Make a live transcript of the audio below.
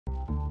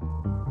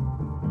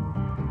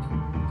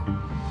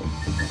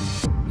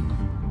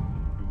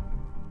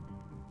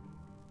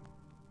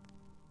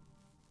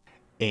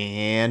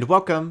And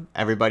welcome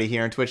everybody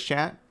here in Twitch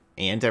chat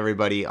and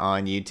everybody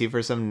on YouTube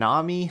for some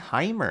Nami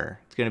Heimer.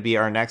 It's going to be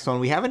our next one.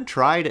 We haven't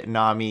tried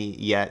Nami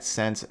yet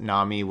since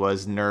Nami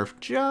was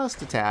nerfed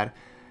just a tad.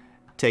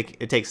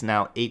 It takes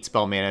now 8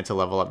 spell mana to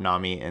level up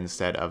Nami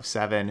instead of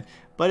 7,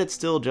 but it's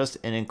still just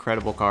an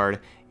incredible card,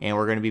 and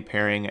we're going to be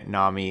pairing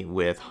Nami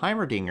with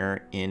Heimerdinger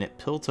in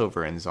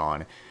Piltover and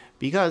Zaun,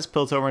 because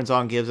Piltover and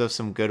Zaun gives us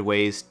some good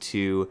ways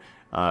to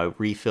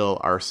refill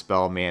our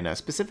spell mana,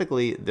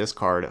 specifically this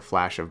card,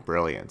 Flash of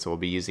Brilliance. So we'll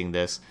be using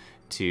this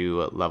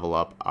to level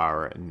up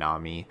our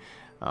Nami.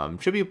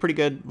 Should be a pretty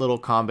good little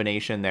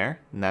combination there,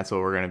 and that's what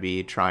we're going to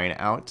be trying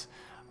out.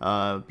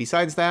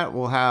 Besides that,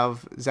 we'll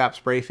have Zap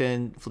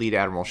Sprayfin, Fleet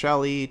Admiral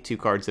Shelley, 2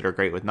 cards that are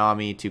great with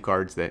Nami, 2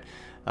 cards that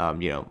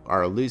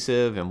are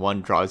elusive, and one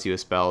draws you a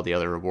spell, the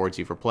other rewards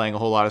you for playing a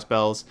whole lot of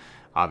spells.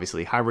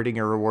 Obviously,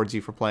 Heimerdinger rewards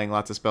you for playing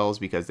lots of spells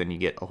because then you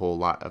get a whole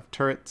lot of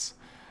turrets.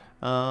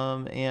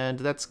 And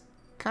that's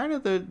kind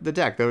of the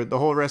deck. The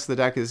whole rest of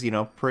the deck is,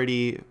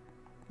 pretty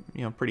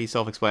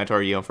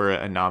self-explanatory, for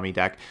a Nami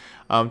deck.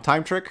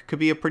 Time Trick could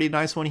be a pretty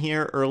nice one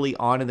here early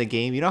on in the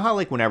game. You know how,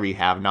 whenever you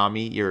have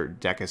Nami, your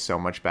deck is so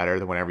much better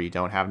than whenever you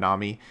don't have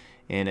Nami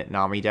in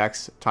Nami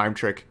decks? Time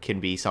Trick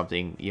can be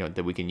something,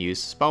 that we can use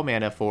spell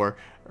mana for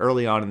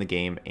early on in the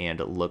game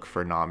and look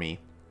for Nami.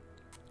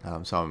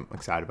 So I'm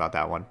excited about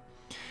that one.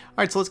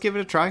 Alright, so let's give it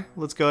a try.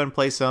 Let's go ahead and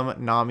play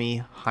some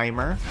Nami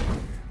Heimer.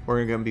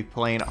 We're going to be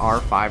playing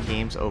our 5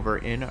 games over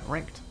in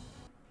Ranked.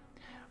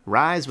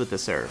 Rise with the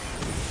Surf.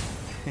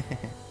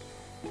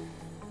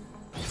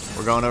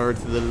 We're going over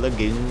to the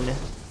lagoon.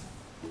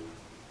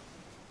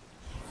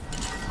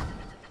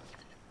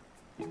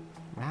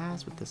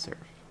 Rise with the Surf.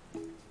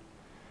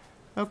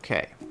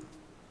 Okay.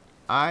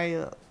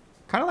 I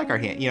kind of like our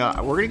hand.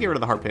 We're going to get rid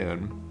of the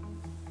Harpoon.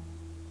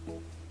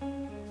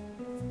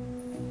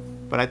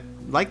 But I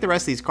like the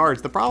rest of these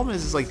cards. The problem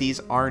is these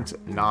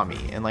aren't Nami,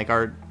 and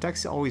our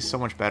deck's always so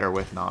much better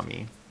with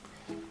Nami.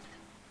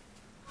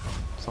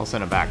 So I'll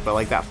send it back,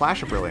 but that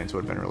Flash of Brilliance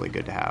would have been really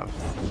good to have.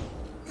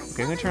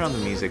 Okay, I'm gonna turn on the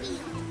music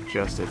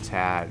just a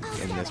tad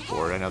in this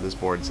board. I know this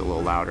board's a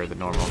little louder than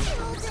normal,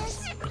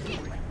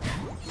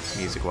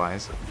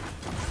 music-wise.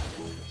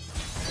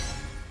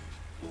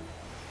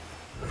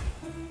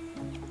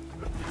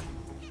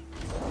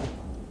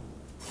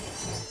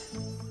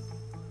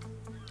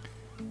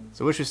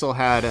 So I wish we still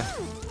had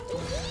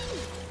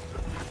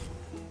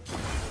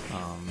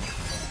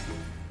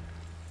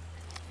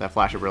that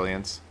Flash of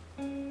Brilliance.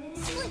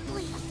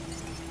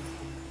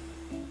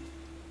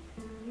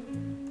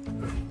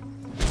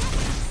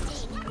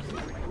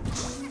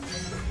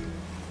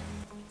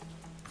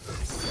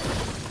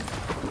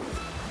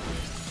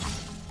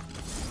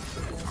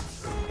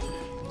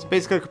 So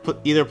basically,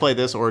 either play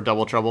this or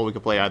Double Trouble. We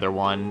could play either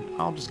one.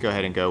 I'll just go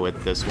ahead and go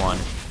with this one.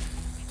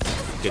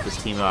 Get this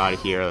Teemo out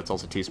of here. That's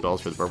also 2 spells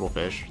for the Purple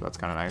Fish. That's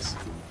kind of nice.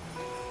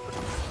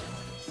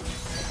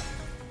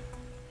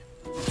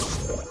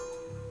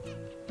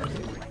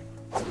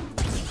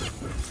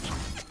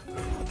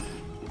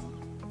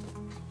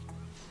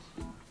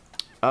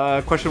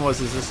 Question was,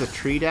 is this a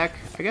tree deck?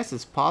 I guess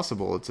it's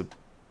possible it's a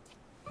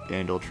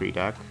Vandal tree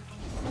deck.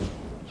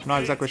 I'm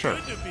not exactly sure.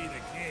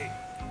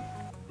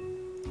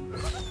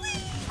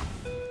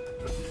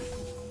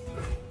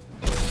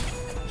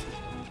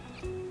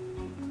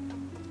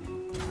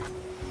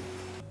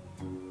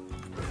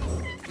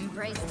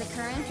 Embrace the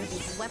current or be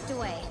swept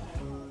away.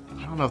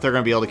 I don't know if they're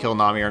going to be able to kill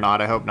Nami or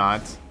not. I hope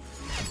not.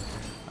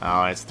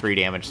 Oh, it's 3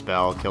 damage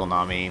spell. Kill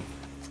Nami.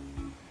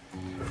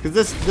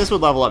 Because this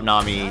would level up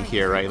Nami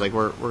here, right?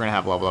 We're going to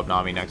have level up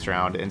Nami next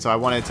round. And so I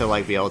wanted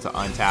to, be able to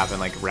untap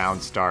and,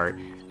 round start.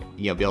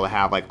 Be able to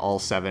have, all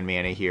 7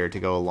 mana here to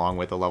go along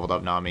with the leveled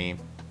up Nami.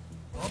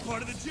 All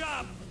part of the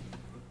job.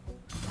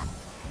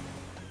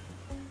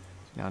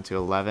 Down to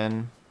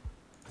 11.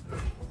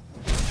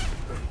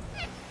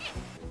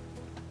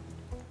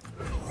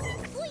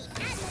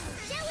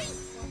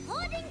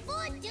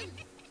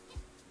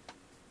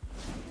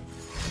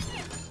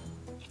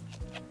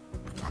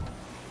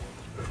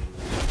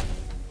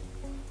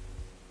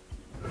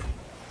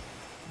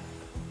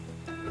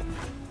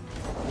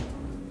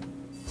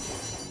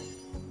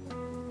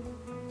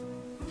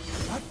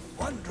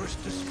 Wondrous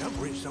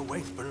discoveries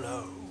await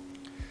below.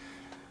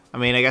 I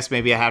mean, I guess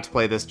maybe I have to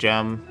play this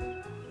gem.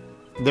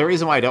 The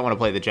reason why I don't want to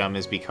play the gem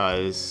is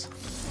because...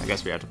 I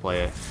guess we have to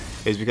play it.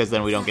 Is because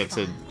then we don't get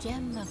to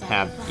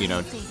have,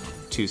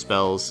 2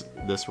 spells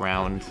this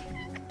round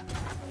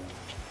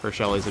for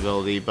Shelley's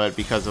ability. But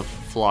because of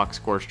Flock,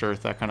 Scorched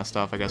Earth, that kind of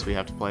stuff, I guess we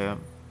have to play it.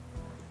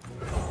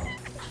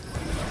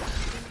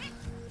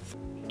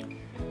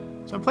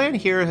 So my plan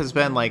here has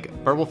been,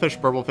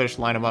 Burblefish,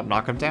 line him up,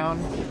 knock him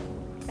down.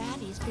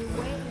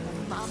 Beware,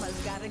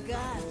 Mama's got a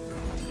gun.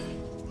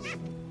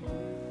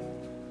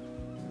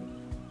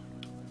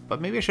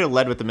 But maybe I should have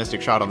led with the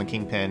Mystic Shot on the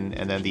Kingpin,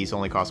 and then these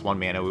only cost 1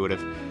 mana. We would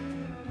have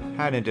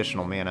had an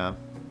additional mana.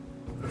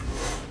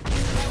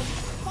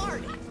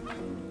 Party.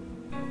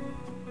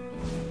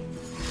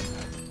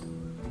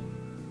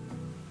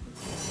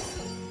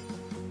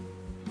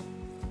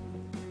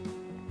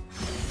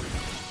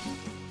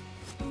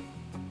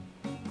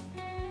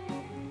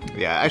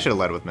 Yeah, I should have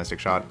led with Mystic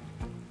Shot.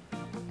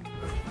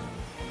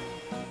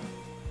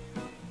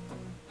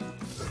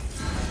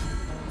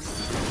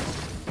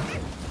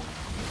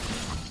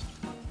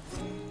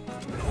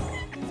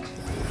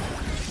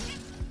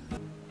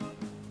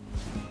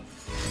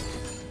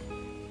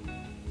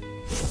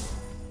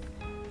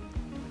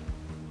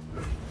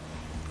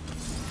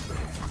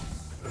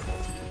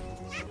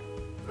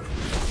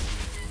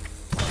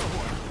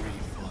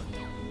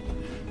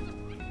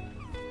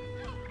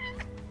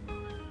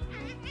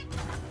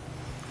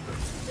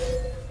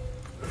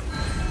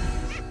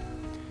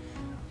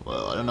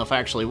 Well, I don't know if I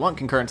actually want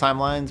concurrent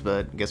timelines,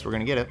 but I guess we're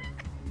gonna get it.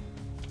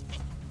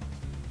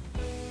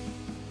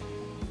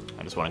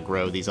 I just want to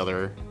grow these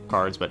other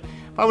cards, but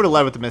if I would have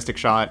led with the Mystic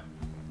Shot,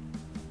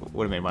 it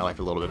would have made my life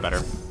a little bit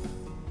better.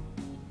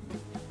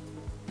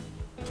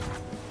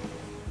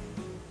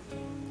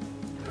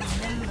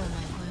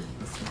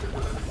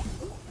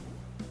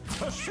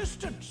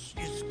 Persistence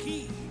is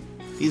key.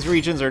 These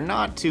regions are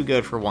not too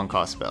good for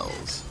one-cost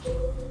spells.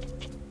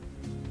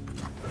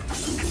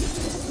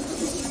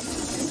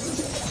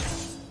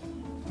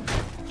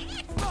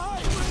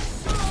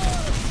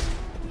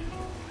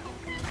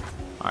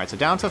 Alright, so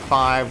down to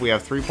 5. We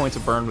have 3 points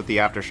of burn with the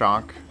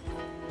Aftershock.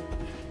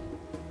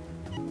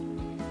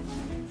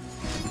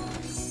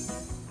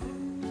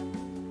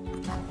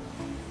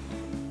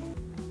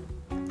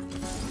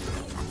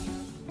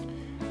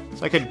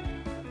 So I could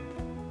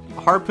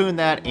harpoon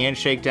that and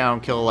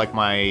shakedown, kill like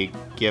my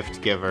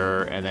gift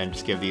giver, and then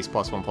just give these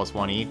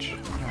 +1/+1 each.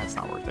 That's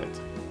not worth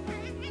it.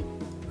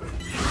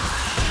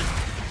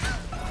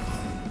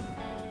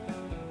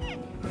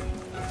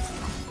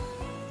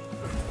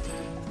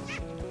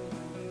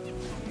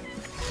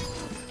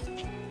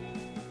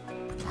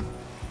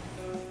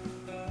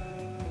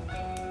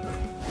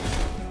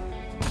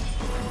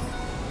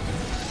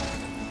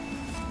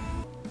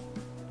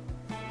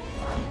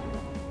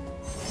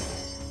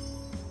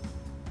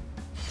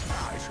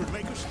 Should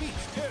make a speech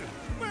too.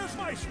 Where's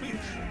my speech?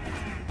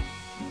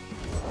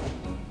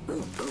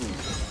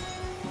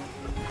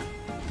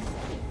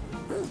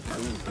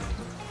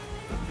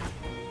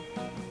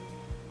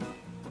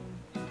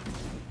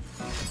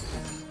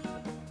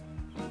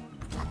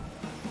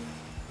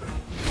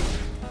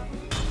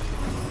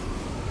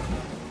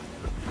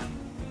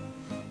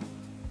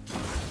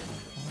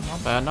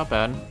 Not bad, not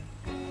bad.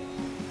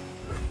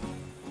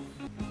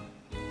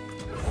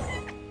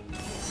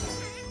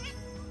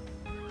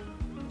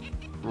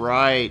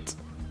 Right.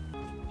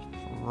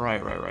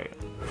 Right.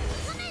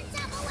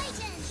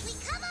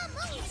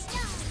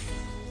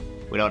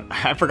 We don't...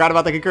 I forgot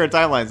about the concurrent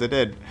timelines, I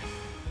did.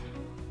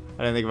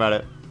 I didn't think about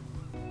it.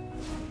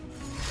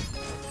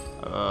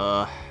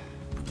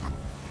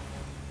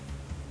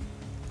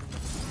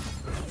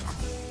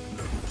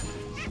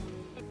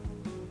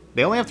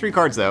 They only have 3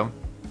 cards, though.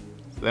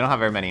 So they don't have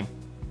very many.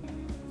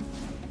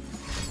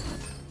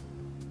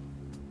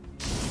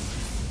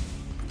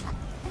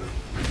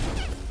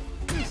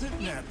 Is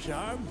it nap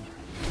charm?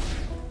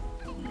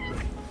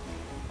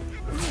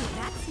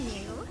 That's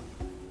new.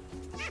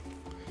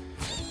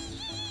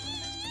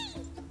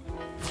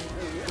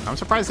 I'm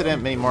surprised they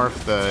didn't morph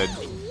the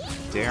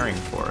Daring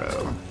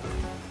Foro.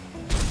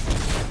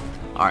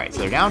 Alright, so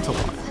they're down to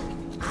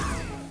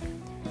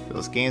 1.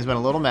 This game's been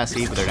a little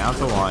messy, but they're down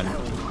to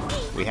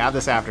 1. We have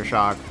this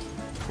Aftershock.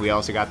 We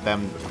also got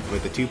them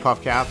with the 2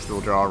 puff caps that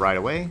will draw right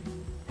away.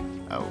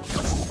 Oh.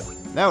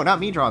 No, not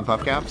me drawing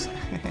puff caps.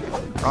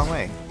 Wrong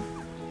way.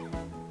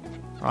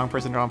 Wrong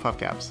person drawing puff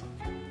caps.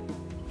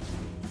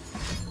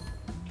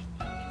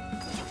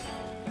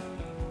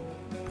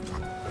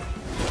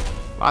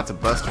 Lots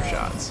of buster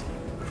shots.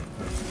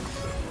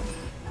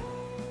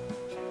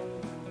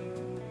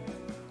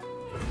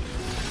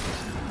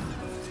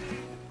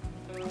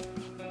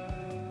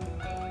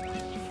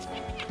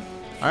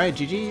 Alright,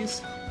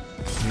 GG's.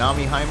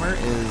 Nami Heimer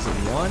is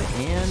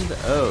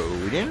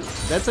 1-0. We didn't...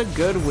 That's a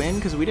good win,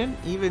 because we didn't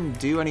even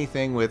do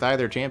anything with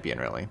either champion,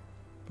 really.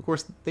 Of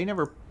course, they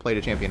never played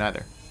a champion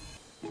either.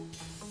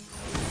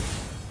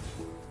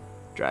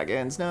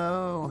 Dragons,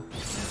 no!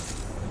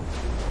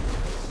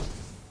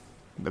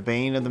 The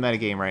bane of the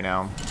metagame right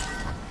now.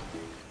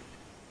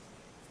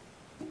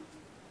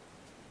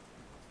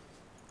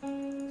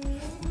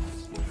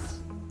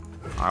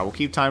 Alright, we'll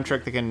keep Time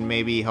Trick that can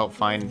maybe help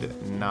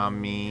find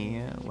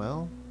Nami.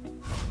 Well,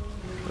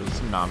 there's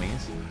some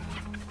Namis.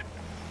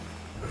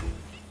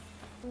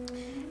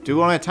 Do we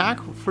want to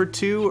attack for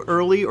 2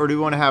 early, or do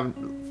we want to have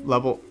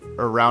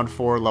round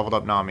 4 leveled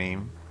up Nami?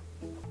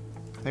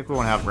 I think we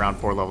want to have round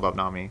 4 leveled up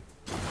Nami.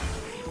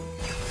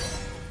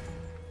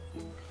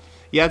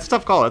 Yeah, it's a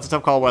tough call. It's a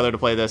tough call whether to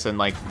play this and,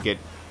 like, get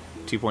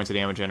 2 points of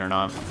damage in or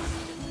not.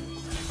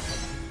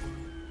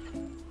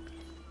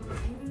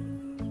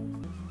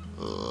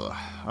 Ugh.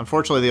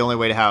 Unfortunately, the only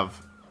way to have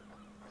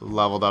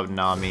leveled up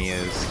Nami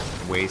is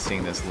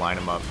wasting this line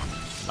him up,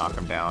 knock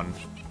him down.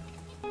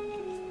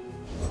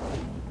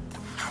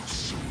 How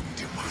soon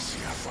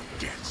Demacia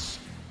forgets.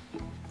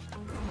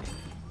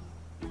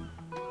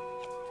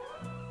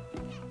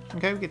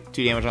 Okay, we get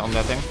 2 damage on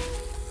that thing.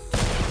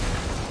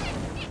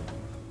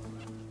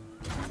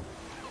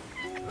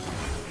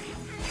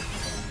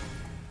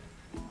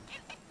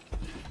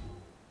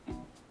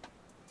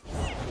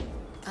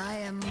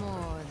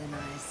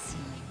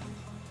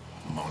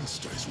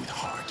 Creatures with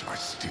heart are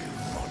still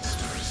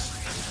monsters.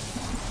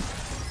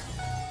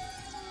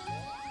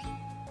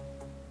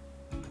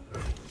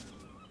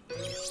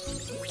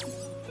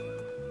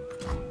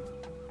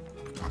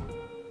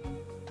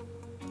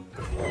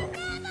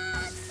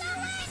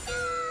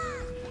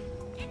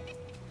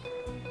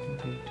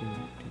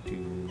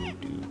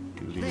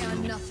 They are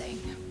nothing.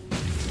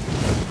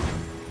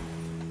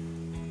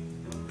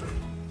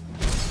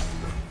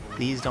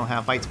 These don't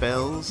have fight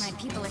spells. My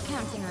people are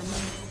counting on me.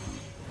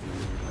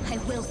 I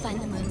will find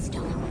the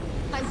Moonstone.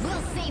 I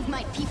will save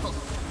my people.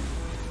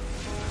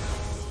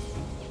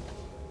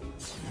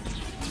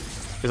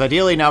 Because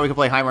ideally now we can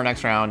play Heimer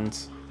next round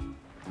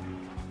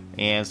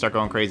and start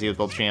going crazy with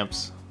both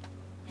champs.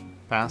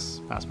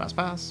 Pass, pass, pass,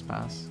 pass,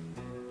 pass,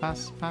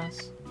 pass,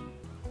 pass.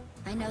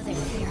 I know they're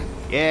here.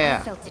 Yeah.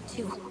 I felt it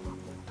too.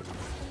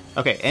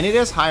 Okay, and it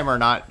is Heimer,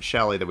 not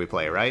Shelly, that we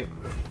play, right?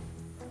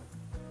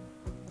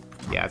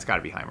 Yeah, it's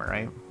gotta be Heimer,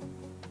 right?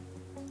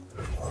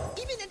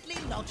 Eminently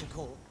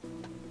logical.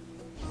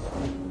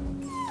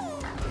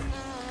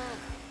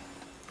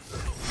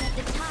 Let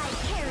the tide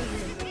carry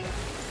you.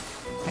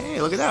 Hey,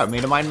 look at that.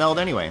 Made a mind meld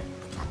anyway.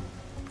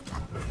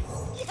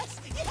 Yes,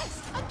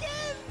 yes,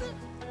 again!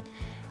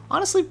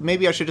 Honestly,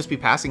 maybe I should just be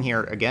passing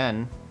here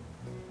again.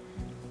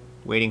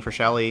 Waiting for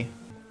Shelly.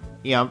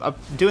 Yeah, I'm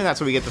doing that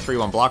so we get the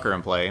 3-1 blocker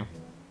in play.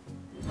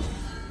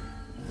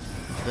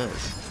 What's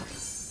this?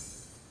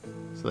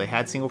 So they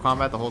had single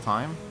combat the whole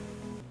time?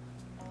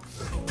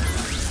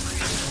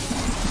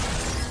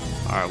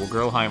 Alright, we'll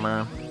grow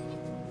Heimer.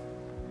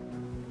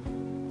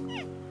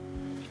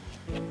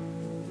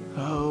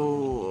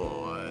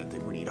 Oh, I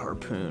think we need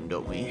Harpoon,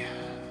 don't we?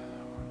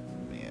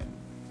 Man,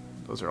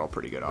 those are all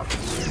pretty good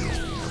options.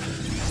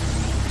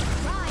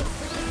 Rise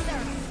for the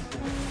surf.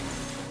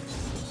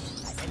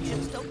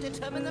 Dimensions don't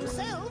determine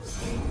themselves.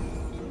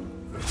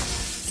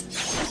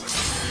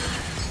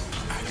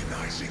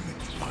 Agonizing,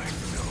 I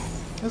know.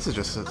 This is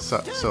just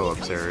so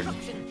absurd.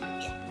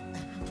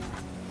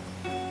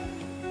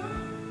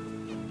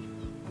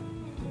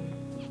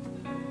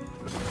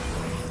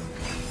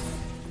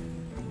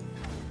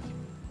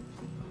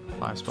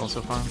 Five spells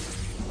so far.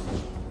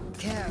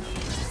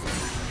 Careful.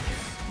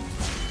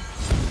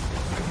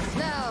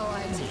 Now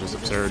I This is take just you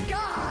to absurd. the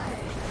sky.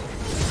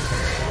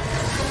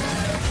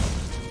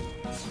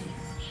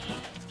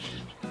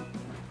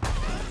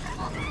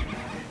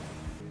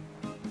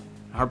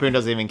 Harpoon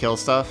doesn't even kill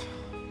stuff.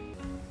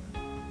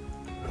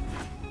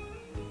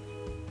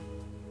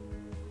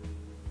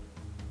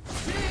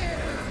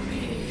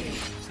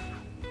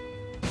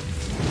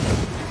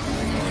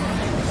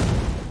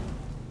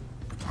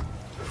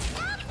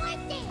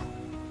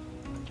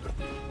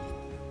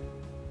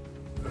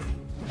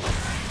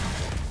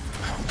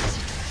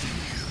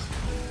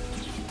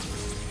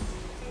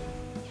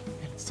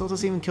 Still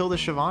doesn't even kill the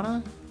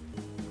Shyvana?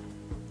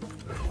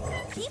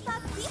 Keep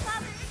up, keep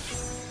up.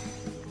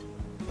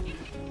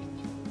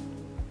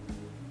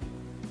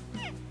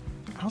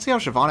 I don't see how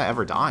Shyvana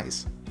ever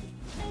dies.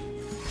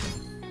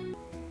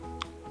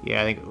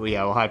 Yeah, I think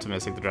we'll have to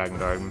Mystic the Dragon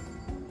Guard.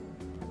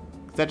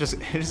 That just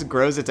it just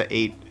grows it to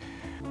 8.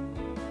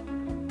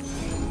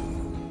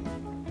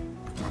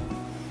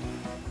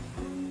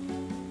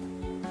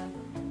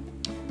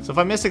 So if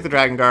I Mystic the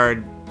Dragon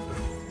Guard,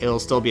 it'll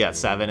still be at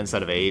 7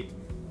 instead of 8.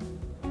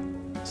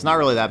 It's not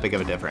really that big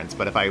of a difference,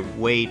 but if I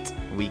wait,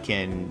 we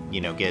can,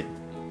 you know, get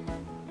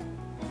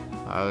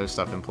other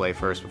stuff in play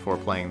first before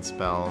playing the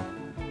spell.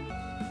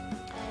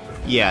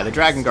 Yeah, the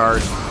Dragon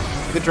Guard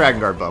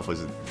buff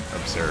was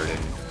absurd, and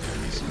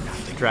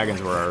the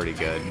dragons were already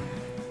good.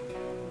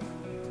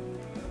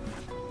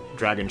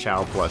 Dragon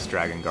Chow plus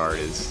Dragon Guard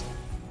is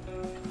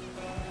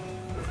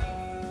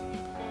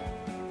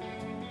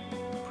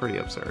pretty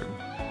absurd.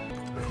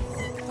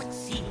 What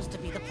seems to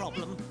be the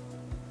problem?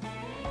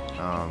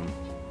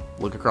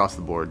 Look across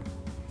the board,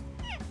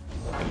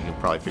 and you can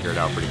probably figure it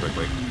out pretty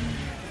quickly.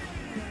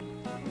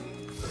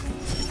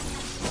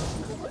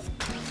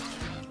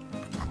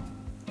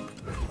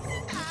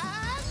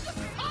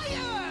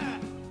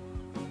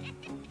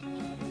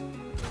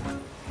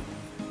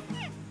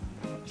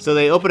 So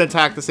they open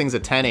attack, this thing's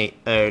a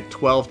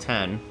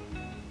 12-10.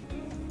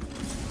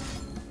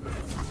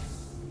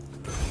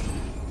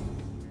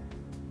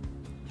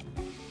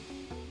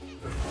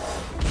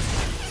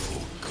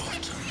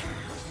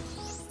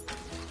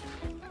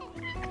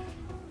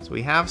 So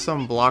we have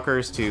some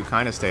blockers to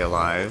kind of stay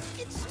alive.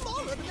 It's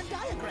smaller than the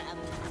diagram.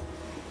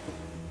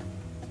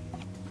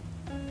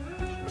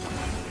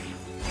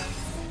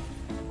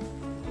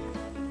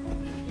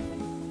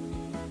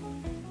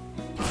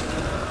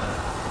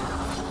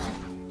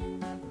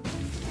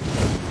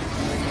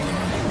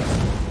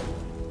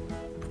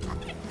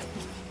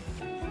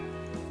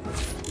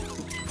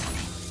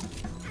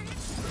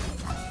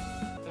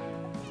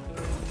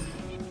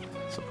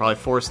 So probably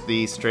force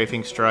the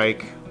strafing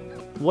strike.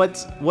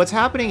 What's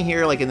happening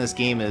here, like in this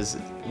game, is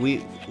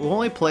we've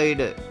only played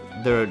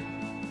the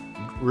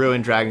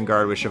Ruined Dragon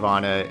Guard with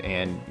Shyvana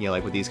and, you know,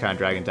 like with these kind of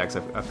dragon decks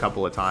a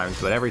couple of times,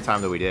 but every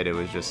time that we did, it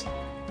was just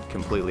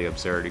completely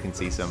absurd. You can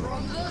see some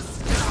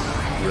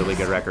really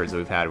good records that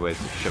we've had with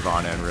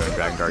Shyvana and Ruined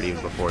Drakengard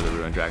even before the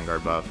Ruined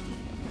Drakengard buff.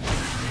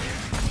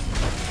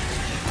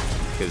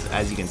 Because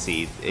as you can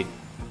see,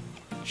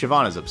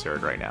 Shyvana's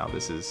absurd right now.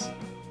 This is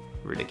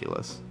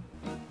ridiculous.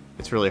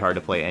 It's really hard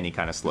to play any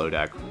kind of slow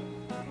deck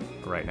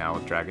right now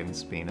with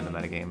dragons being in the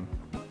metagame.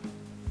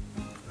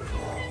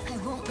 I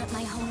won't let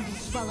my home be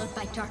swallowed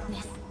by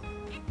darkness.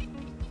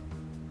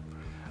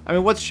 I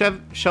mean, what's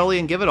Shelly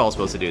and Give It All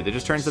supposed to do? They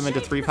just turns them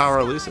into 3-power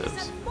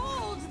elusives.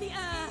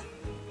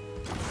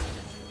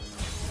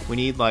 We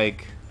need,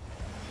 like,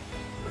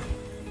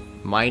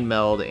 Mind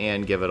Meld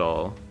and Give It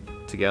All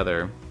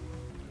together.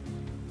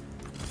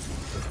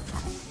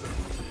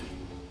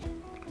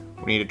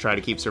 We need to try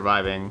to keep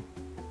surviving.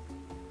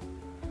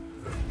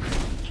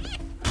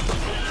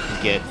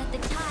 Get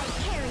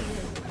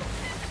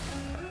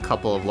a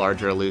couple of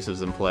larger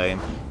elusives in play.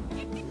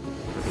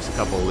 There's a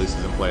couple of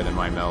elusives in play than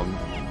Mind Meld.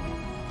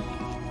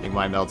 I think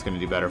Mind Meld's going to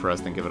do better for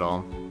us than Give It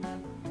All.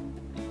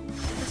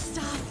 The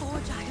Star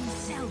Forger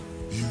himself.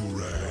 You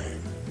rang.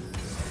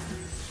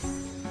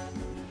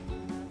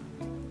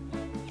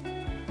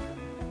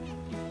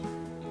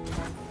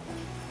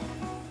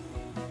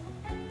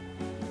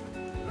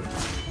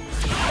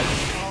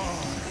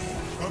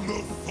 I'm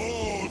the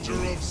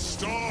Forger of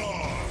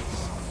Stars.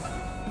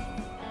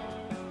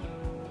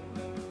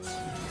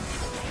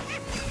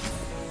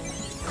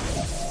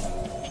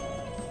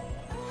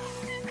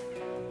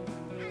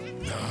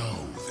 Now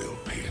they'll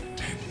pay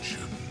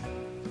attention.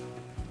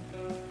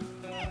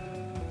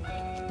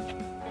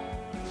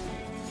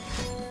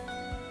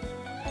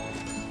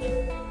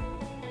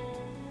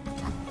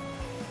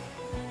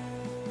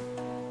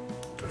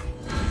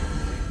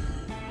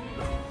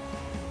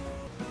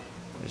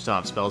 I just don't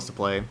have spells to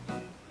play.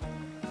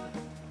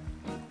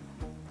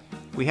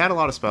 We had a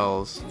lot of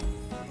spells.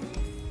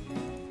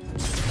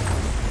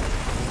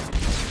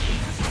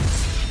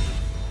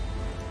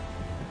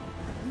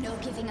 No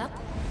giving up,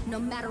 no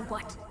matter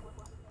what.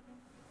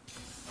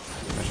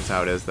 That's just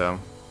how it is, though.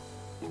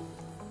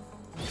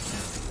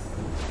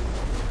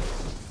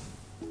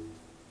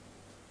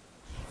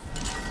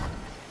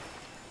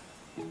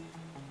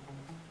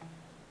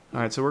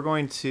 Alright, so we're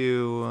going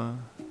to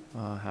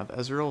have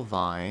Ezreal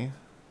Vi.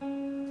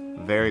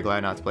 Very glad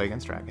not to play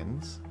against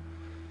dragons.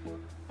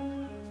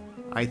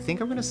 I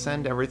think I'm going to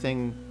send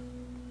everything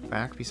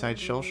back besides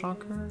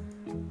Shellshocker.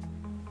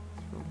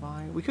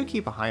 We could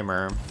keep a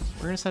Heimer.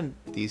 We're going to send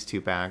these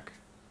two back.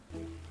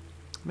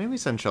 Maybe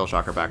send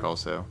Shellshocker back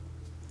also,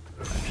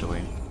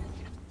 actually.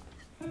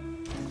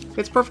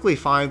 It's perfectly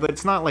fine, but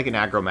it's not like an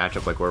aggro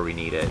matchup like where we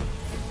need it.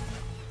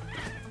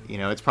 You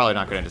know, it's probably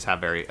not going to just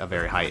have a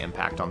very high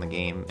impact on the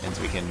game, and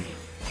so we can,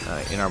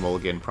 in our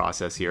mulligan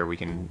process here, we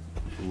can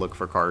look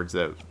for cards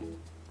that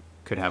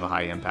could have a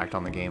high impact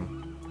on the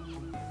game.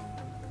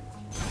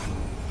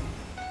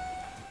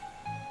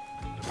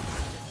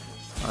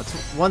 That's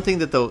one thing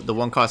that the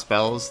one-cost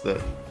spells,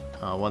 that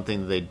one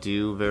thing that they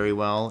do very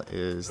well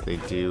is they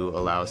do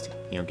allow us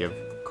to, give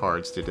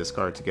cards to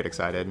discard to get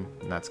excited,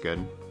 and that's good.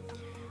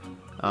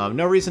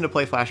 No reason to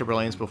play Flash of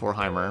Brilliance before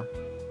Heimer.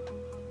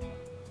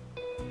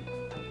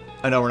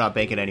 I know we're not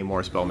banking any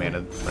more spell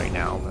mana right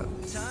now, but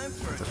Time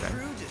for that's okay. a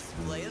true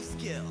display of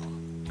skill.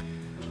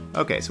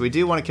 Okay, so we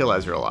do want to kill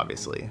Ezreal,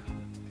 obviously.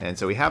 And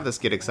so we have this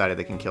Get Excited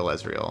that can kill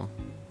Ezreal.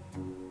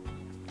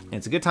 And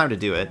it's a good time to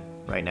do it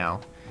right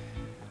now.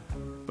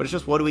 But it's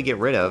just, what do we get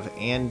rid of?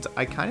 And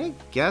I kind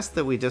of guess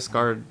that we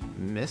discard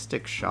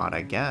Mystic Shot,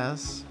 I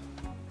guess.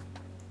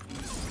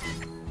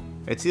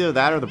 It's either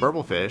that or the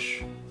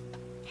Burblefish.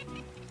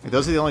 Like,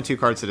 those are the only two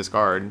cards to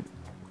discard.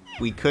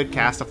 We could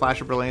cast a Flash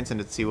of Brilliance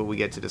and see what we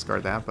get to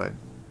discard that, but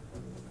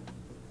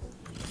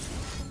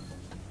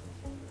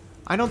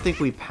I don't think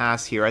we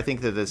pass here. I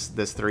think that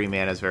this 3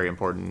 mana is very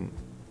important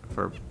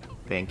for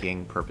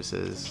banking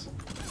purposes.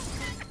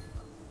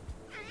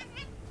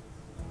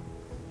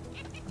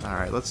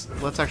 Alright, let's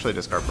actually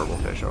discard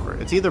Burblefish over.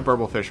 It's either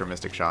Burblefish or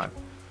Mystic Shot.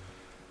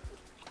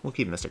 We'll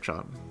keep Mystic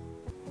Shot.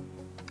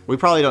 We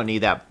probably don't need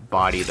that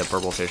body that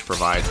Burblefish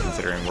provides,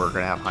 considering we're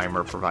going to have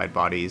Heimer provide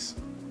bodies.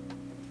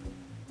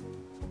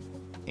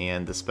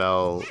 And the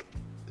spell,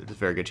 there's a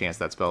very good chance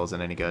that spell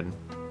isn't any good.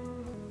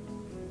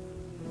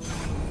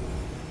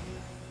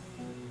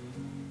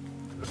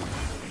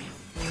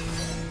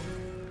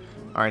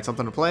 Alright,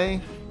 something to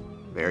play.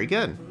 Very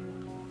good.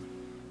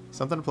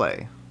 Something to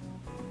play.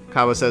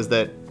 Kawa says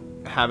that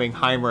having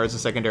Heimer as a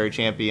secondary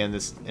champion,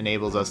 this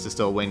enables us to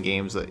still win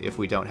games if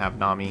we don't have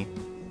Nami.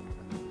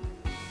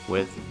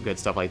 With good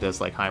stuff like this,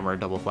 like Heimer,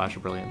 double Flash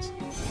of Brilliance.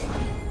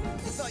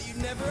 Thought you'd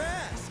never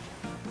ask.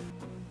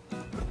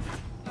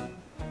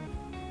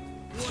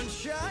 One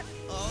shot,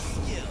 all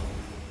skill.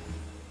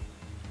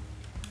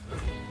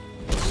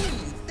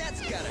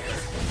 That's gotta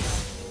hurt.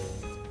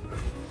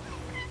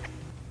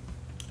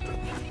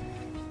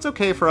 It's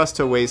okay for us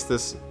to waste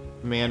this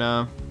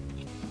mana.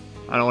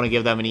 I don't want to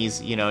give them an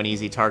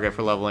easy target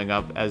for leveling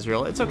up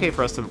Ezreal. It's okay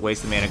for us to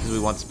waste the mana because we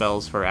want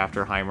spells for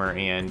after Heimer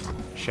and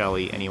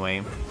Shelly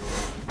anyway.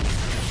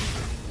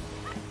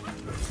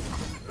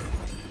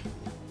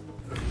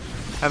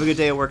 Have a good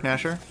day at work,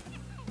 Nasher.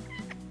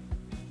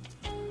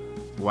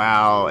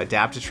 Wow,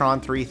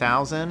 Adaptatron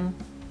 3000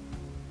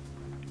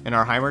 in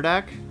our Heimer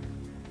deck?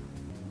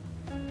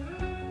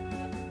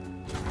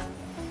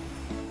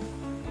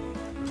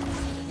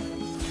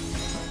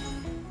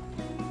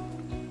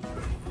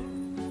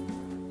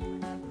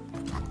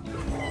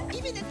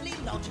 Eminently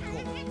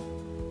logical.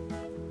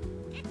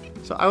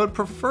 So I would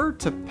prefer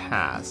to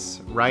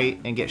pass, right,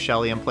 and get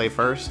Shelly in play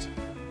first.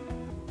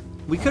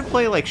 We could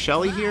play like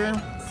Shelly here.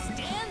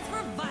 Stands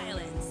for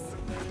violence.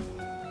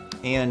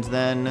 And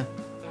then...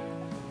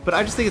 But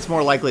I just think it's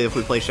more likely if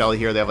we play Shelly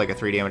here, they have like a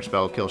 3 damage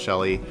spell, kill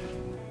Shelly.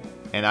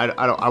 And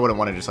I wouldn't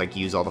want to just like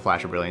use all the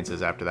Flash of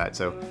Brilliances after that,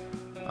 so...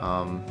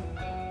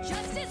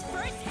 Justice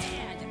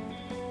firsthand.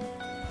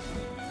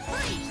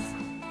 Freeze.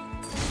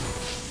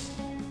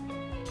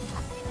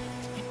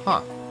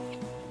 Huh.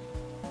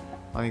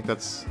 I think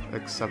that's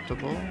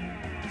acceptable,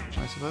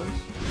 I suppose.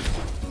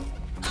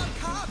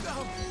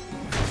 Cargo.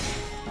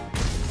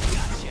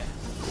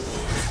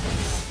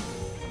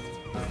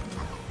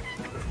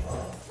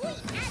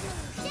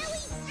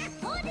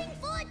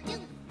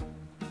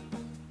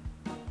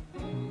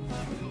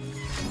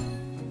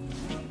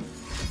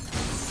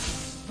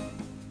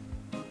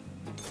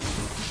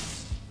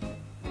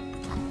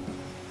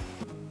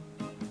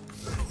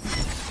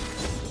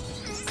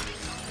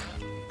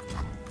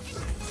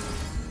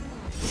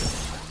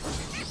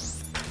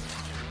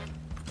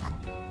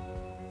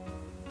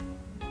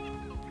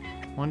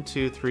 One,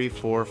 2, 3,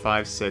 4,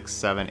 5, 6,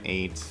 7,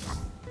 8.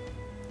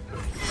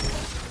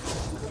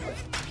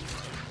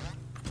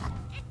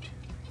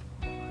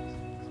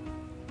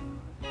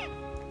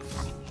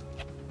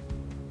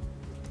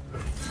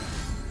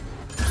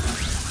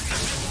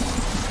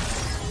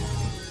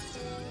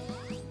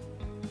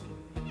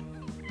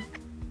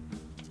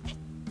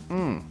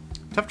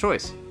 Tough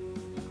choice.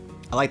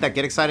 I like that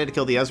Get Excited to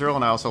kill the Ezreal,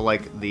 and I also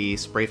like the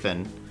Spray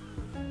Fin.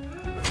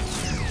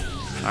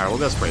 Alright, we'll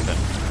go Spray Fin.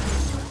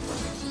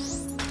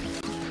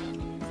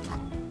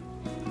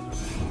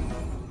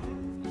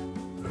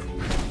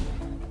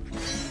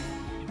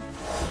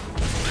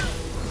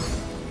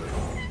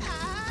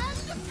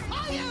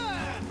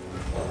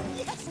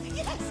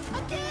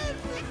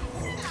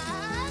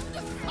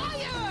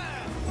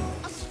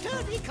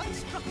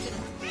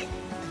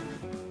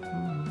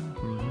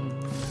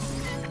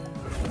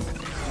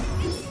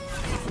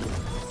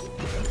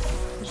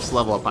 Just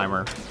level up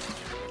Heimer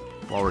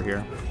while we're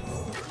here.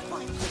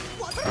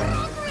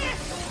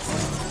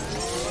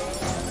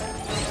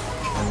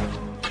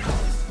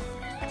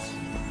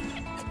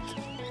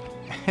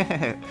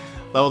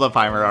 Leveled up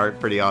Heimer art,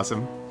 pretty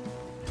awesome.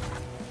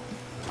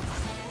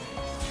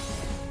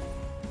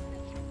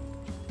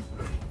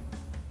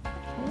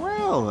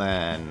 Well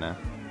then.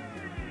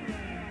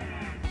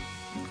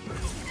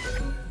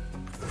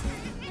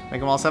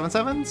 Make them all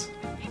 7/7s?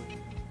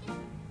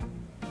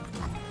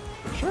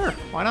 Sure,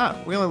 why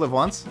not? We only live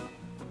once.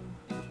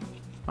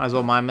 Might as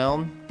well my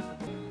meld.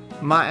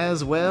 Might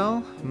as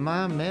well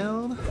my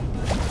meld.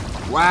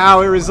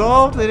 Wow, it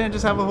resolved? They didn't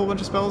just have a whole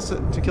bunch of spells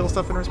to kill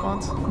stuff in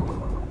response?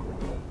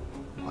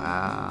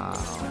 Wow.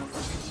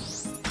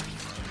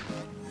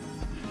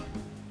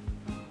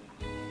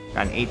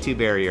 Got an 8-2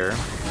 barrier.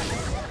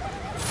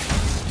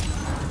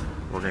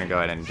 We're gonna go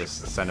ahead and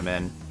just send him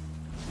in.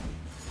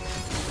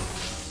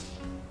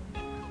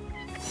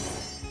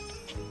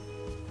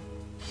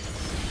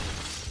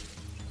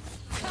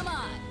 Come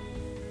on.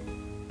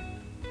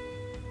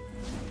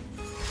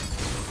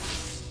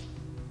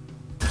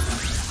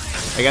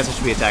 I guess I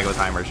should be attacking with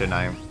Heimer, shouldn't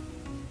I?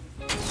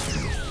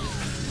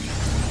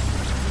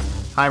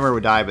 Heimer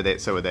would die, but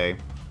so would they.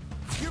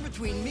 You're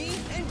between me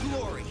and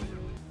glory.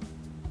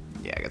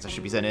 Yeah, I guess I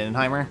should be sending in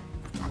Heimer.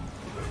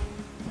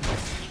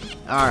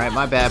 Alright,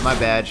 my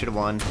bad. Should have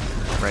won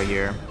right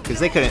here. Because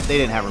they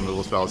didn't have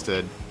removal spells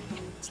to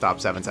stop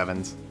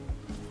 7/7s.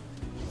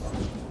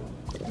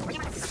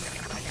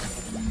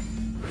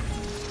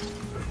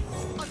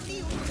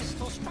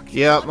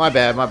 Yep, my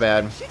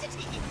bad.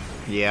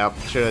 Yep,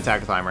 should have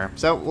attacked with Heimer.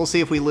 So, we'll see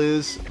if we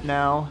lose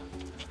now.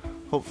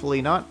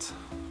 Hopefully not.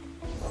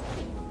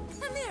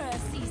 A mirror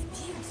sees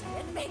beauty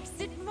and makes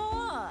it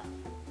more.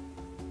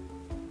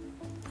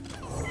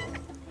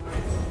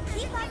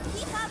 Keep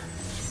up.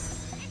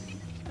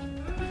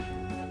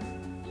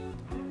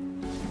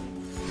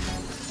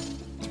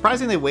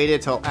 Surprising they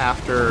waited till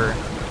after.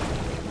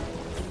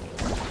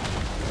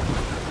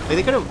 Like,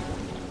 they could have.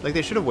 Like,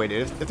 they should have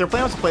waited. If their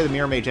plan was to play the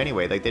Mirror Mage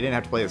anyway, like, they didn't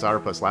have to play this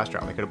Otterpuss last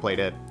round. They could have played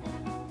it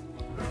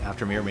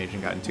after Mirror Mage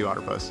and gotten 2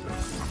 Otterpuss.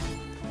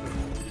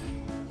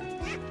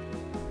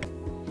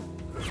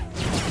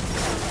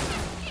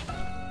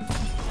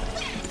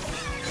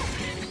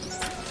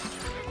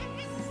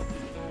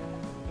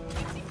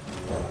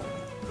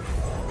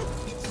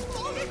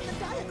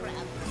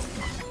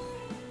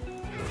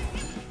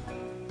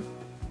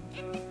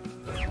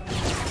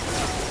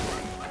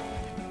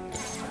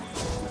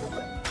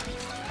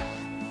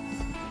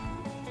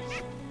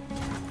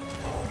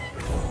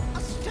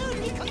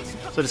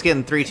 So just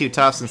getting 3-2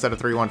 Toughs instead of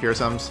 3-1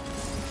 Fearsomes.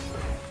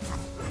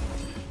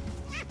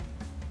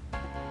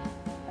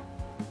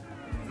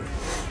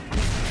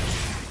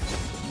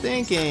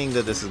 thinking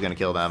that this is gonna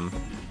kill them.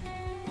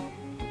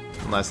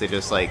 Unless they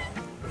just, like,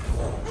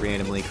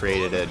 randomly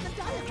created a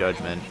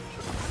judgment.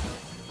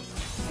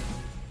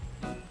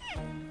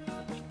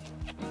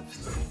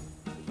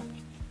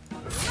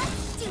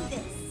 Let's do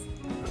this.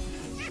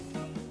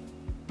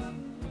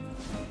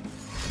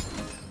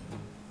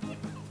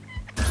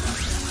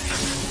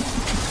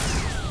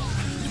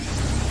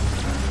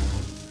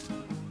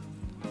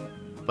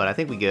 But I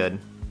think we good.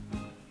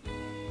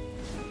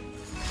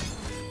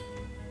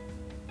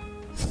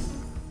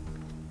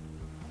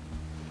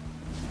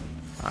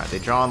 Alright, they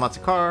draw lots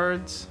of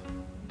cards.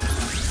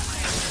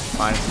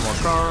 Find some more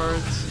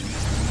cards.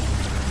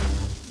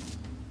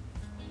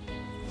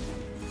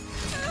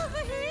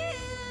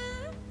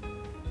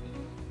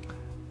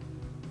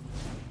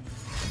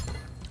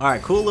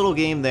 Alright, cool little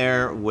game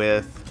there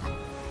with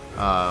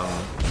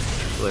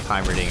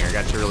Heimerdinger.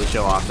 Got to really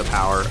show off the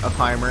power of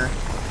Heimer.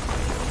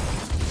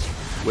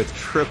 With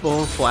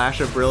triple Flash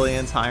of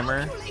Brilliance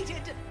Heimer.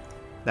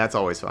 That's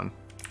always fun.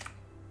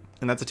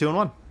 And that's a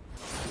 2-in-1.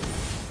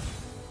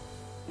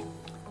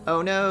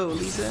 Oh no,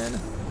 Lee Sin.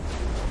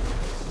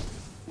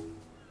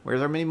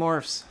 Where's our mini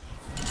morphs?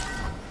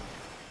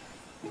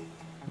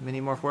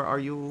 Mini morph, where are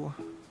you?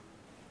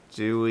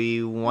 Do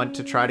we want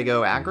to try to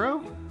go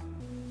aggro?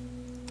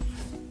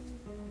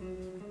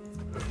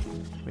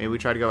 Maybe we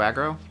try to go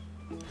aggro?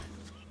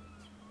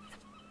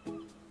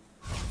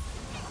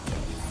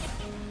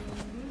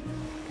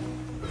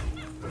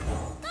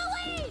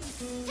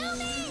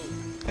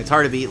 It's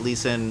hard to beat Lee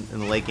Sin in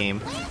the late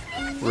game.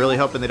 Really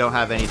hoping they don't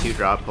have any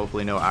 2-drop.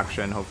 Hopefully no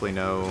Akshan. Hopefully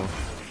no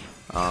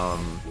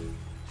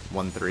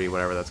 1-3,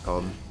 whatever that's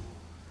called.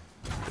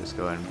 Just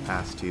go ahead and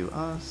pass to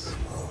us.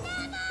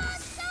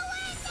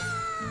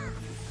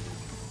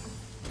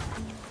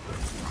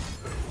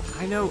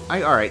 I know.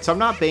 Alright, so I'm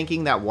not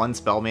banking that 1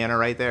 spell mana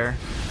right there.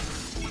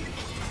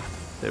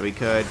 That we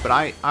could, but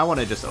I want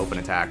to just open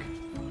attack.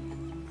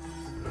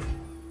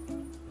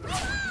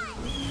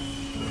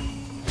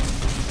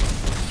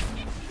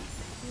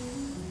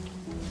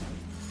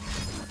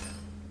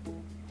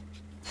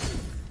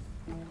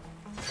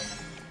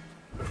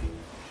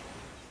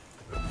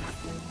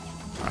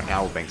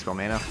 Now we'll bank spell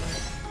mana.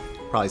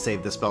 Probably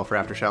save this spell for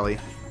after Shelly.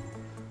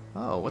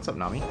 Oh, what's up,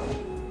 Nami?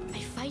 I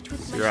fight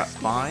with So you're at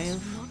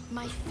 5.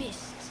 not my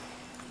fists.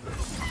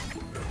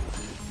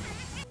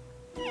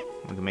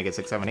 We can make it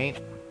 6, 7, 8.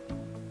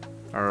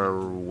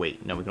 Or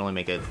wait, no, we can only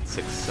make it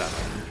 6, 7.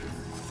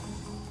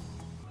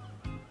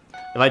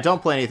 If I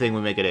don't play anything,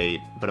 we make it 8.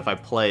 But if I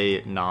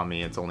play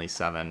Nami, it's only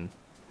 7.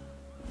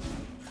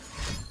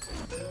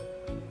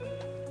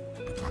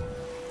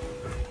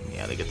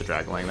 Yeah, they get the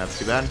Dragonling. That's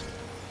too bad.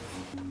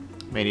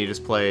 Maybe you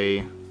just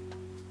play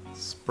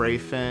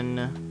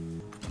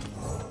Sprayfin.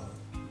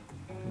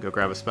 Go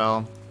grab a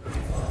spell.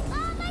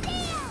 I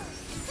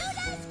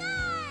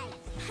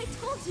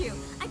told you,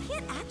 I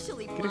can't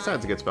actually fly. Get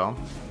Excited's a good spell.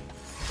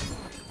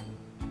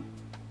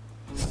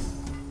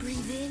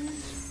 Breathe in,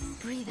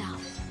 breathe out.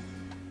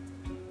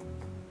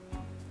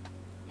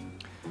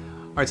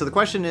 Alright, so the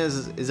question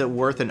is it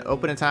worth an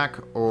open attack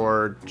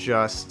or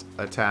just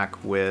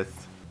attack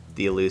with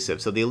the elusive?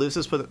 So the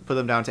elusives put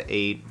them down to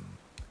 8.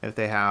 If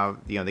they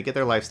have, they get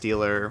their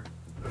Lifestealer,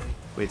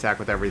 we attack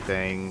with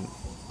everything.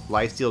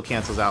 Lifesteal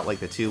cancels out like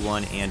the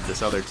 2-1 and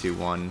this other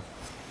 2-1.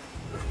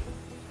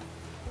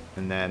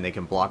 And then they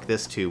can block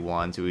this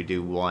 2-1, so we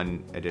do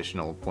 1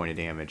 additional point of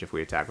damage if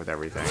we attack with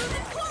everything.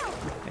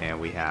 And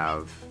we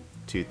have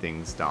 2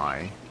 things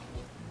die.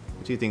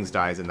 2 things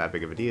die isn't that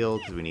big of a deal,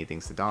 because we need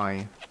things to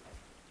die.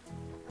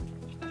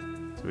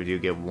 So we do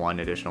get 1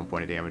 additional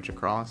point of damage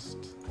across.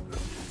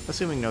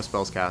 Assuming no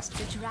spells cast.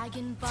 The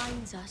dragon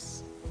binds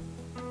us.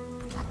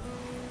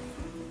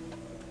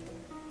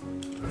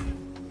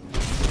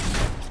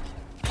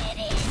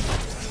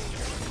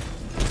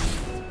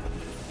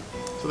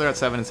 So they're at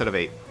 7 instead of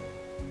 8.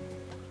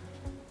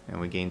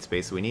 And we gained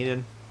space that we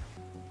needed.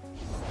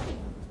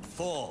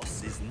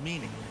 Force is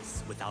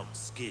meaningless without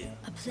skill.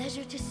 A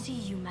pleasure to see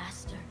you,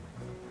 Master.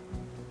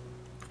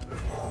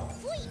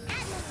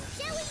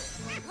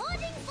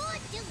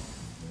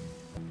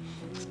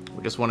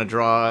 We just want to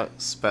draw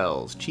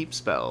spells. Cheap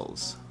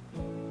spells.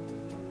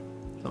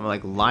 Something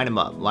like line them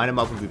up. Line them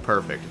up would be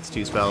perfect. It's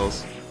 2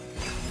 spells.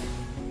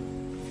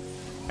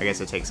 I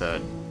guess it takes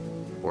a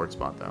board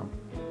spot, though.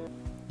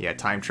 Yeah,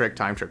 Time Trick.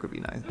 Time Trick would be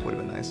nice. Would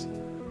have been nice.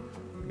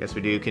 I guess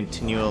we do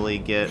continually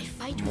get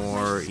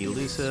more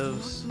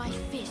elusives. My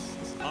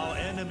fists. Our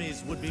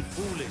enemies would be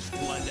foolish to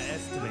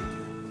underestimate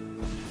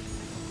you.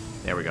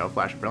 There we go.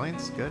 Flash of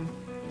Brilliance. Good.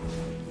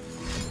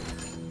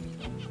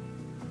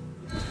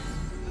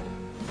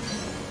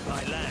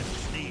 My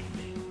lands need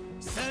me.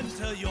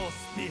 Center your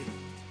spirit.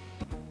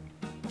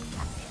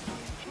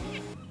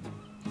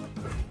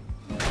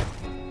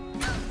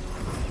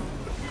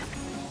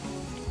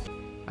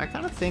 I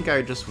kind of think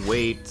I just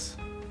wait.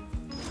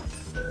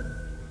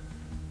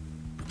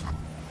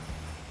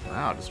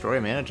 Wow, destroy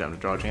a mana gem to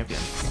draw a champion.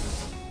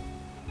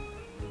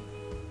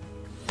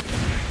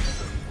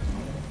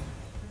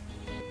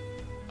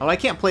 Oh, I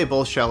can't play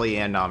both Shelly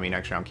and Nami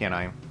next round, can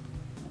I?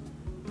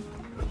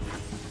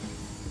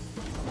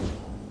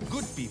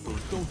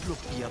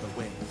 look the other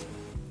way.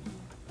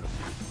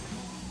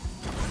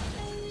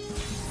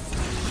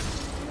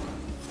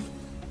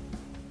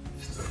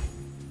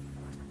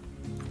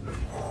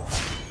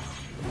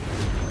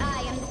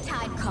 I am the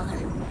Tide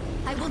Caller.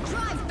 I will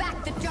drive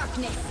back the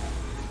darkness.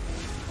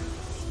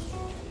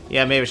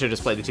 Yeah, maybe I should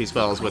just play the 2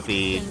 spells with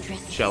the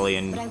Shelly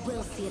But I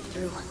will see it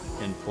through.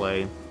 in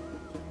play.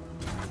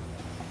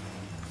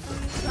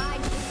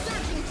 Ride the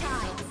surging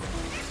tides.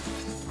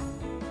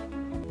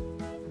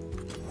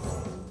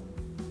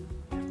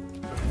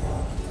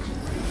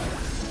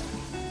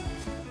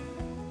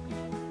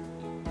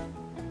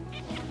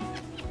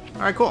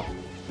 Alright, cool.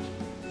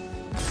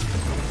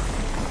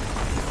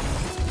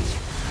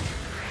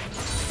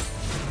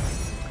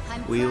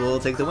 We will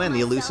take the win.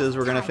 The Elusives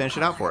were going to finish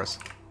it out for us.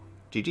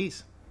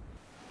 GG's.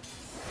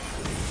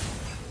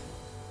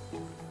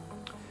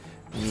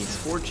 Needs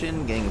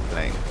Fortune,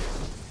 Gangplank.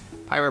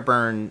 Pirate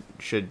Burn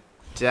should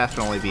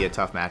definitely be a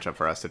tough matchup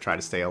for us to try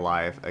to stay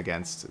alive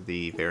against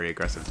the very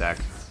aggressive deck.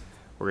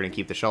 We're going to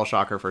keep the Shell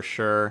Shocker for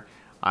sure.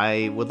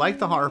 I would like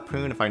the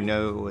Harpoon if I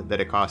know that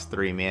it costs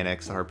 3 mana,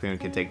 because the Harpoon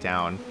can take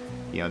down,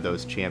 you know,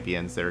 those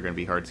champions that are going to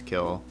be hard to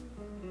kill.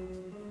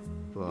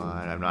 But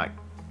I'm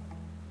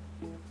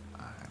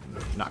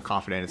not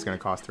confident it's going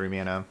to cost 3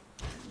 mana.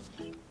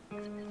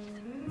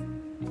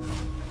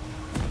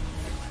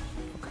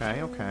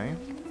 Okay.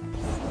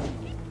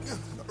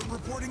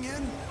 Reporting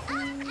in.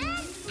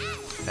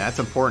 That's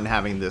important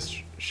having this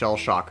Shell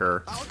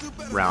Shocker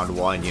round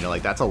 1, you know,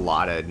 like that's a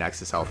lot of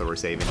Nexus health that we're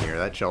saving here.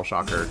 That Shell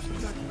Shocker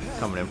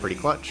coming in pretty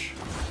clutch.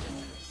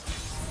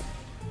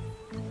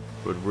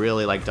 Would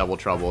really like double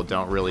trouble,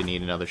 don't really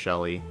need another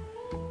Shelly.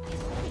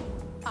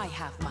 I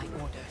have my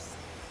orders.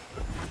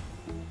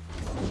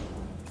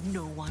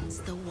 No one's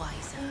the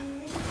wiser.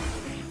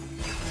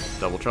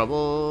 Double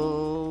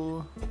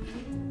trouble.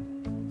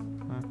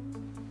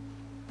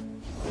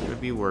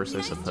 Could be worse,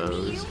 I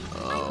suppose.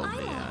 Oh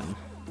man.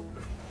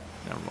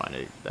 Never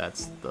mind,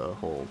 that's the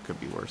whole could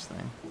be worse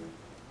thing.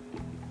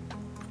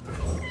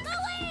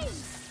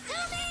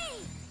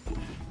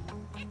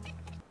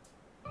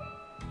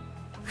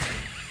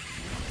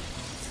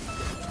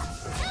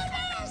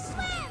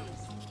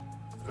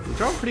 We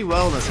draw pretty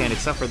well in this hand,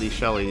 except for these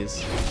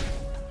Shellys.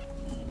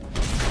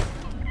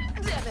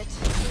 Damn it.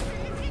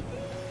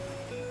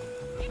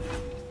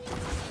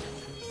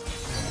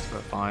 That's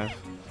about 5.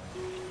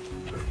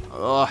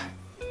 Ugh,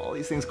 all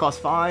these things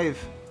cost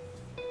 5.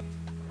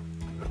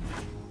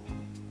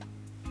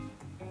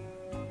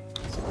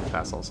 Super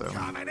pass also.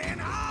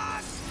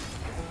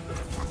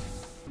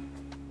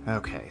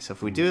 Okay, so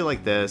if we do it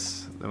like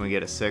this, then we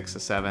get a 6, a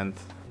 7th.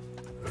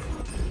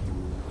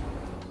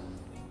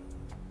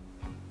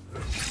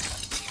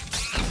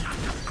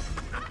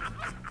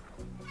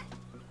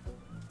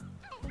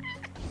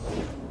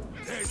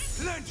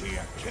 There's plenty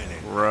of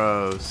killing.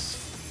 Gross.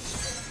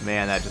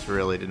 Man, that just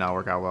really did not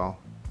work out well.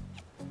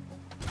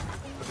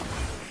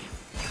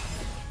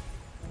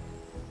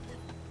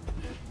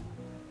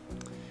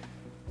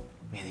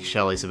 Man, these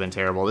Shellys have been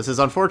terrible. This is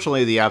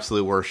unfortunately the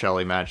absolute worst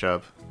Shelly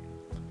matchup.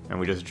 And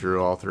we just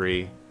drew all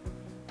 3.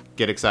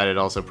 Get excited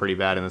also pretty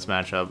bad in this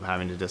matchup,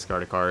 having to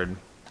discard a card.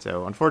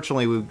 So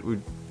unfortunately,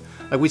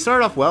 we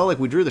started off well. Like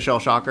we drew the Shell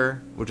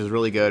Shocker, which is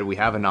really good. We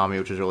have a Nami,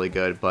 which is really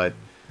good. But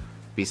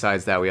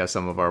besides that, we have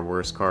some of our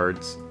worst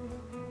cards.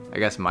 I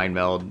guess Mind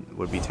Meld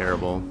would be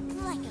terrible.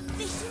 Like a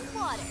fish in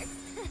water.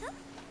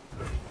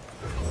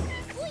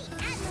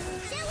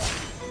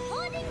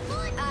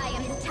 I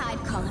am the Tide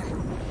Caller.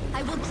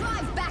 I will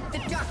drive back the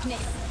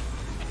darkness.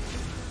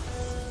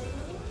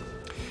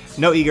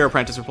 No Eager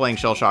Apprentice, we're playing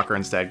Shell Shocker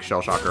instead.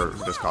 Shell Shocker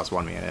just costs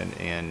 1 mana,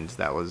 and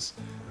that was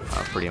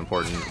pretty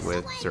important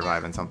with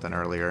surviving something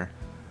earlier.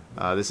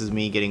 This is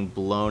me getting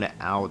blown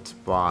out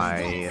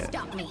by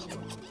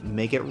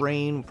Make It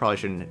Rain. Probably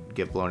shouldn't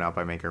get blown out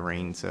by Make It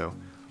Rain, so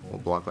we'll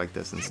block like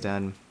this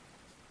instead.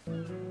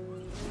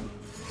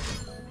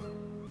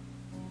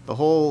 The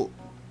whole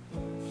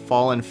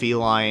Fallen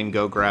Feline,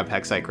 go grab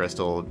Hexite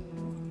Crystal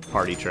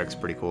party trick's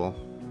pretty cool.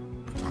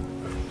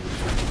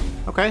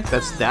 Okay,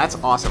 that's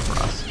awesome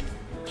for us.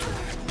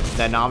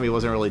 That Nami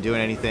wasn't really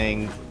doing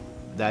anything.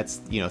 That's,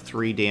 you know,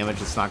 3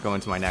 damage. It's not going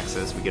to my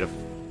Nexus. We get a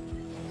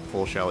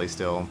full Shelly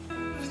still.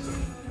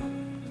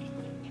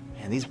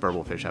 Man, these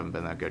Burblefish haven't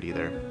been that good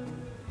either.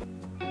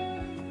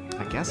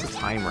 I guess it's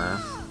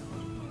Heimer.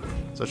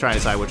 So trying to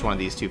decide which one of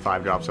these 2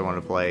 5-drops I want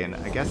to play, and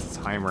I guess it's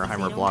Heimer.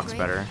 Heimer blocks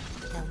better.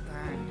 They'll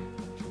burn.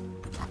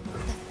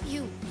 The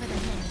few for the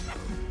many.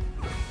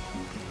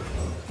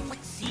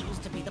 What seems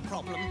to be the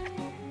problem?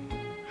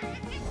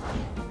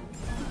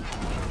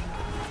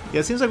 Yeah,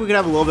 it seems like we could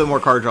have a little bit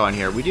more card draw in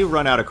here. We do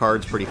run out of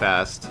cards pretty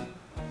fast.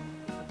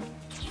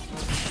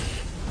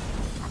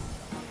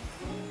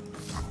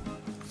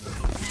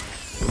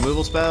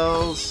 Removal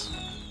spells.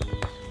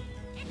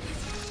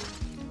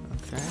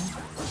 Okay.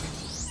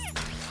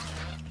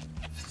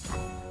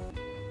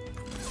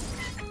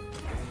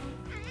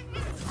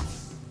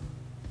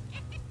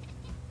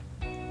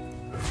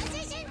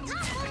 Position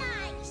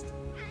compromised.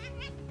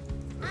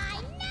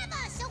 I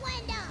never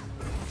surrender.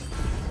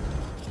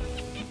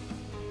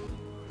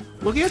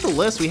 looking at the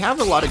list, we have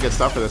a lot of good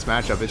stuff for this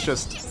matchup. It's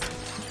just,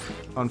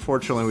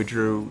 unfortunately, we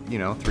drew, you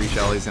know, 3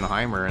 Shellys and a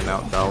Heimer, and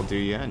that'll do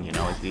you in, you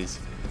know, like these.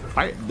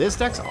 This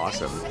deck's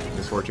awesome.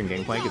 This Fortune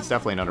Gangplank, it's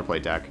definitely an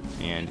underplayed deck,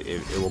 and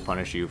it will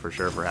punish you for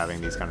sure for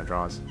having these kind of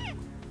draws.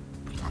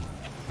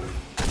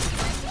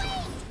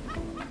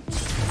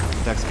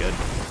 The deck's good.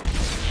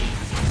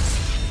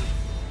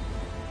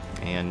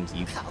 And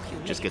you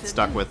just get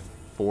stuck with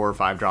 4 or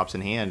 5 drops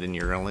in hand, and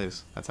you're going to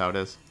lose. That's how it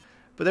is.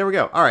 But there we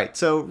go. All right,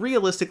 so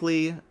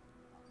realistically,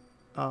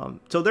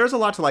 so there's a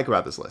lot to like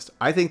about this list.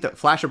 I think that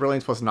Flash of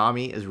Brilliance plus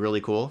Nami is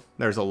really cool.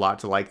 There's a lot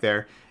to like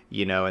there.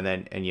 You know,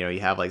 and you know, you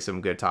have like some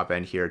good top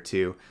end here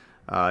too.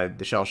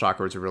 The Shell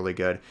Shockers are really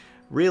good.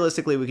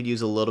 Realistically, we could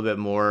use a little bit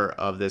more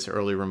of this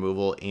early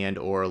removal and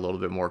or a little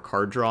bit more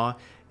card draw.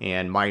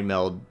 And Mind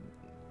Meld,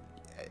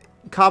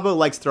 Cabo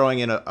likes throwing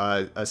in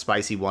a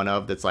spicy one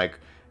of that's like,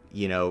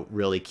 you know,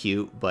 really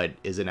cute, but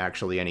isn't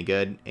actually any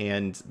good.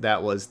 And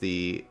that was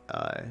the,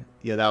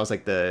 you know, that was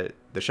like the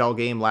Shell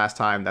game last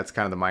time. That's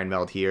kind of the Mind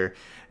Meld here.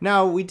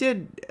 Now, we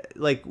did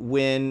like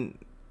win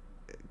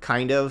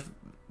kind of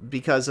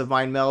because of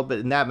Mind Meld, but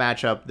in that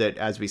matchup that,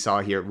 as we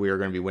saw here, we were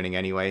going to be winning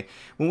anyway.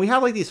 When we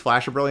have like these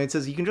Flash of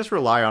Brilliances, you can just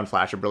rely on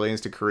Flash of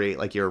Brilliance to create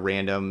like your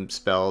random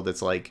spell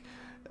that's like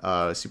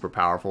super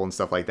powerful and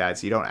stuff like that,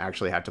 so you don't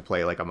actually have to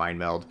play like a Mind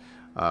Meld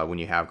when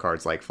you have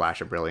cards like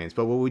Flash of Brilliance.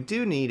 But what we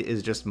do need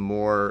is just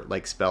more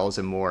like spells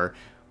and more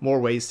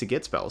ways to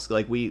get spells.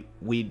 Like we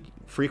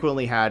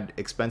frequently had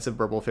expensive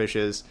Purple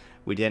Fishes.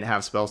 We didn't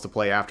have spells to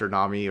play after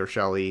Nami or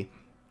Shelly.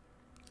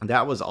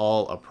 That was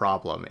all a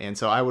problem, and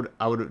so I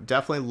would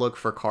definitely look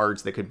for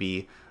cards that could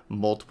be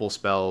multiple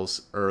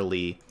spells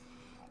early,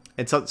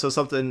 and so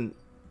something,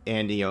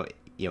 and you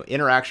know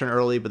interaction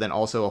early, but then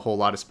also a whole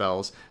lot of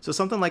spells. So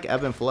something like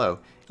Ebb and Flow.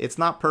 It's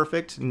not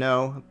perfect,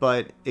 no,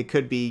 but it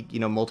could be, you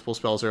know, multiple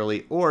spells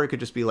early, or it could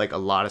just be like a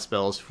lot of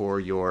spells for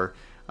your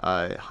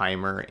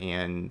Heimer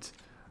and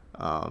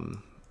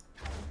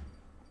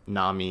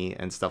Nami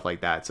and stuff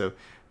like that. So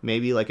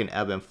maybe like an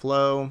Ebb and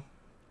Flow.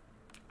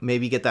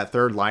 Maybe get that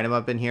third line 'em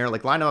up in here.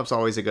 Like line 'em up's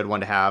always a good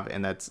one to have,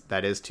 and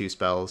that is 2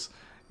 spells,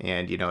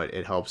 and you know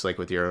it helps like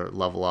with your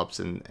level ups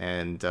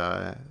and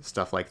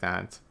stuff like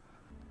that.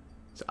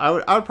 So I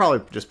would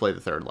probably just play the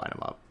third line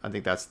 'em up. I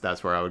think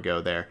that's where I would go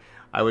there.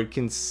 I would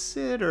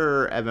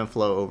consider Ebb and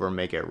Flow over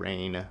Make It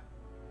Rain,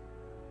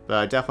 but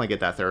I'd definitely get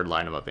that third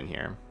line 'em up in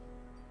here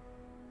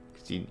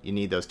because you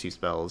need those 2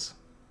 spells.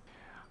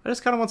 I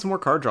just kind of want some more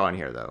card draw in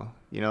here though.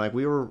 You know, like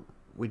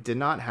we did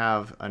not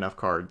have enough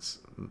cards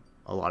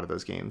a lot of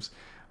those games.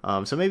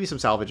 So maybe some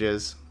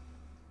salvages.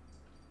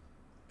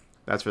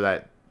 That's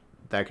where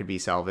that could be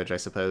salvage, I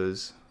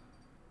suppose.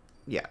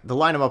 Yeah, the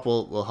line 'em up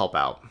will help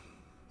out.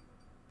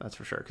 That's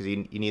for sure, because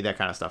you need that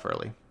kind of stuff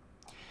early.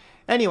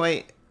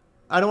 Anyway,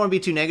 I don't want to be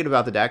too negative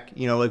about the deck.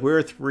 You know, like we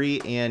were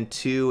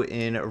 3-2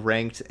 in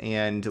ranked,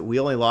 and we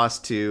only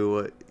lost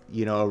to,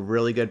 you know, a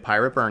really good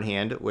Pirate Burn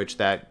hand, which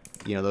that,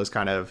 you know, those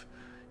kind of,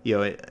 you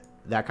know,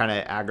 that kind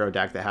of aggro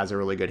deck that has a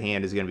really good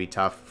hand is going to be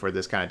tough for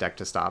this kind of deck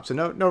to stop. So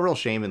no real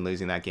shame in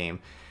losing that game.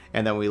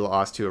 And then we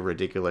lost to a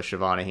ridiculous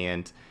Shyvana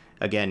hand.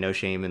 Again, no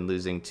shame in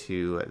losing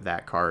to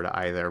that card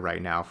either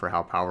right now for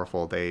how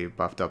powerful they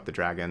buffed up the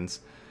dragons.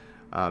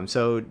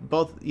 So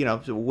both, you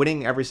know,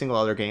 winning every single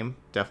other game,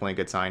 definitely a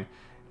good sign.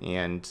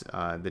 And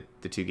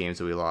the 2 games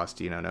that we lost,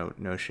 you know,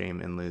 no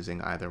shame in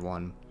losing either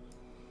one.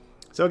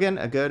 So again,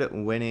 a good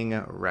winning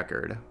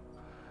record.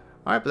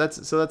 All right, but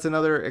that's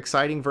another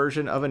exciting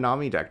version of a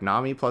Nami deck.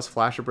 Nami plus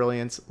Flash of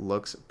Brilliance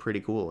looks pretty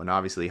cool, and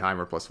obviously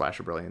Heimer plus Flash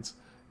of Brilliance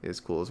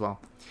is cool as well.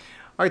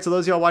 All right, so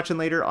those of y'all watching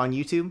later on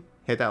YouTube,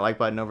 hit that like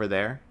button over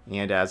there,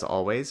 and as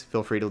always,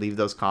 feel free to leave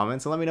those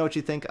comments and let me know what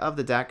you think of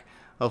the deck.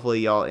 Hopefully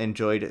y'all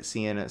enjoyed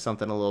seeing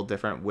something a little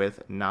different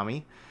with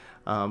Nami,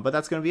 but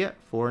that's going to be it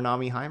for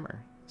Nami Heimer.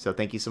 So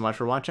thank you so much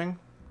for watching,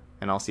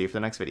 and I'll see you for the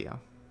next video.